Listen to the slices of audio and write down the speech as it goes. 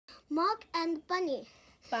Mog and Bunny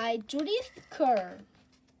by Judith Kerr.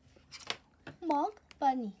 Mog,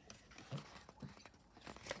 Bunny.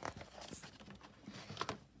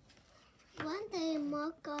 One day,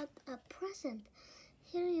 Mog got a present.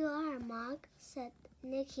 "Here you are, Mog," said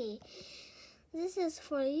Nicky. "This is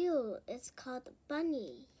for you. It's called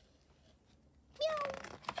Bunny." Meow,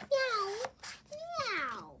 meow,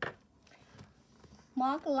 meow.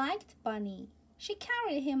 Mog liked Bunny. She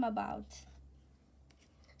carried him about.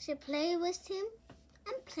 She played with him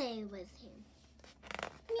and played with him.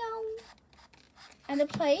 Meow. And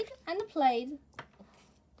played and played.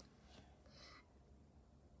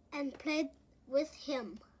 And played with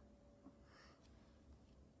him.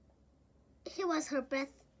 He was her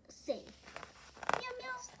best thing. Meow,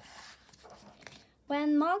 meow.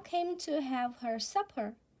 When Mog came to have her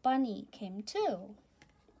supper, Bunny came too.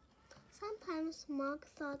 Sometimes Mog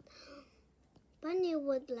thought Bunny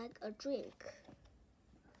would like a drink.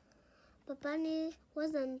 But Bunny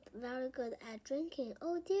wasn't very good at drinking.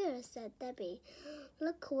 "Oh dear," said Debbie.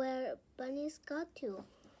 "Look where Bunny's got to."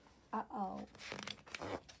 Uh-oh.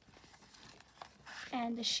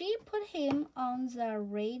 And she put him on the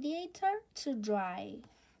radiator to dry.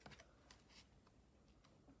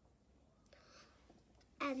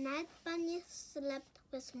 At night, Bunny slept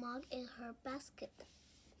with Mog in her basket.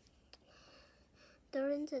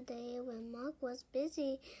 During the day, when Mog was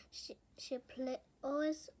busy, she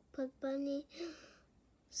always put Bunny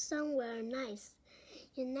somewhere nice.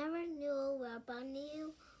 You never knew where Bunny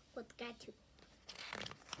would get to.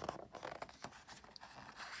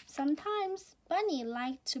 Sometimes Bunny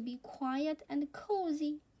liked to be quiet and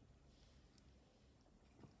cozy.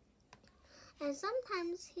 And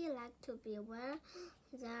sometimes he liked to be where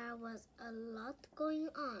there was a lot going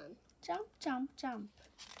on. Jump, jump, jump.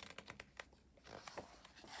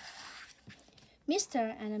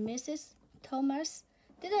 Mr. and Mrs. Thomas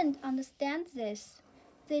didn't understand this.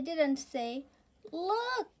 They didn't say,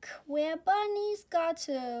 "Look where Bunny's got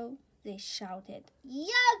to." They shouted,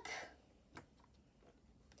 "Yuck!"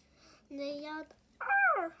 They yelled,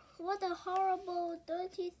 "Arr! What a horrible,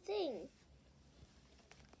 dirty thing!"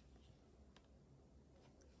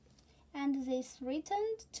 And they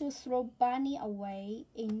threatened to throw Bunny away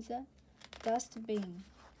in the dustbin.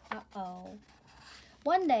 Uh-oh.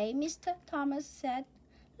 One day, Mr. Thomas said,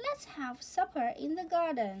 "Let's have supper in the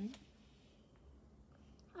garden."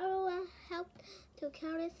 Everyone helped to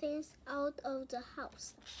carry things out of the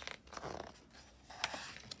house.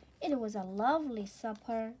 It was a lovely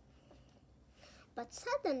supper. But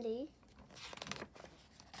suddenly,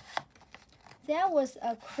 there was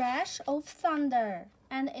a crash of thunder,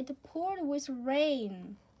 and it poured with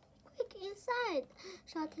rain. "Quick inside!"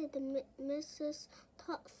 shouted Mrs.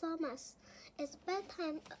 Thomas. "It's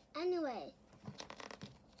bedtime anyway."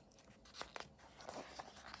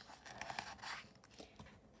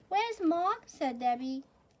 "Where's Mog?" said Debbie.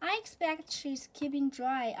 "I expect she's keeping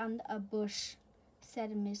dry under a bush,"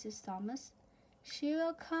 said Mrs. Thomas.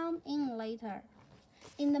 "She'll come in later."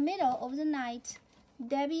 In the middle of the night,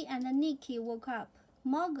 Debbie and Nicky woke up.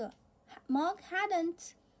 Mog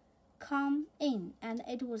hadn't come in, and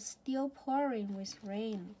it was still pouring with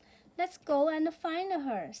rain. "Let's go and find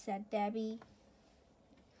her," said Debbie.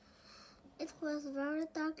 It was very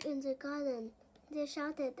dark in the garden. They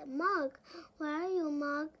shouted, "Mog, where are you,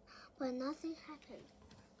 Mog?" But nothing happened.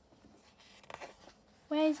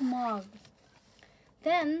 "Where's Mog?"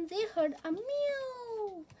 Then they heard a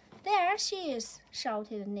meow. "There she is,"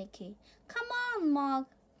 shouted Nicky. "Come on, Mog,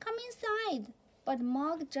 come inside." But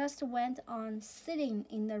Mog just went on sitting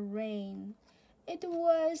in the rain. It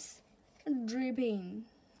was dripping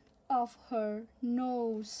off her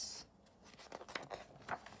nose.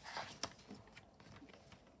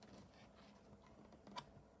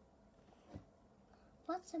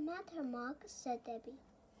 "What's the matter, Mog?" said Debbie.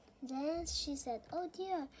 Then she said, "Oh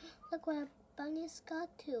dear, look where Bunny's got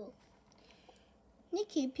to."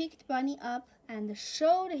 Nicky picked Bunny up and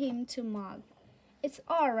showed him to Mog. "It's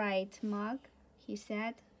all right, Mog," he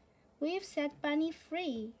said. "We've set Bunny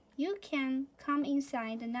free. You can come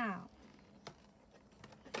inside now."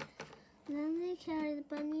 Then they carried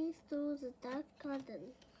Bunny through the dark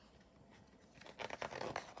garden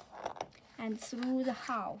and through the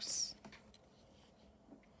house.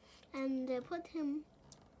 And they put him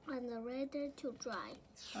on the radiator to dry.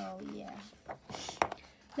 Oh, yeah.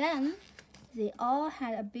 Then they all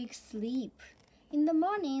had a big sleep. In the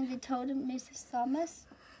morning, they told Mrs. Thomas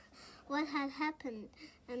what had happened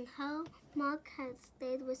and how Mog had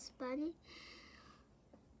stayed with Bunny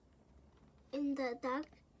in the dark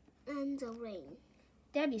and the rain.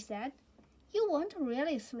 Debbie said, "You won't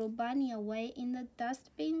really throw Bunny away in the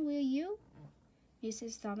dustbin, will you?"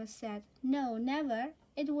 Mrs. Thomas said. No, never.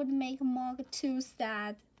 It would make Mog too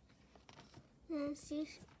sad. And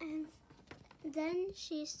then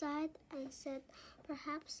she sighed and said,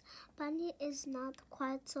 perhaps Bunny is not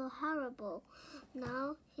quite so horrible.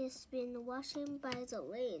 Now he's been washing by the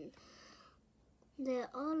rain. They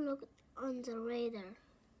all looked on the Radiator.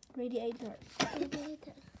 radiator.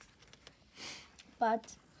 But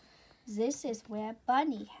this is where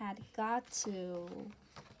Bunny had got to.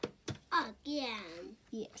 Again.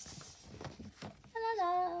 Yes. La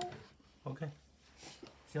la la. OK，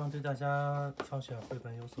希望对大家挑选绘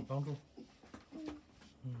本有所帮助。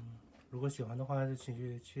如果喜欢的话，就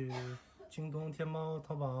请去京东、天猫、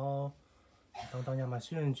淘宝、当亚马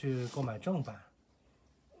逊去购买正版。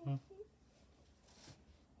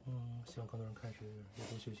希望更多人开始阅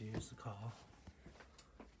读、学习、思考。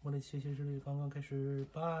茉莉学习之旅刚刚开始，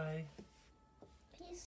拜。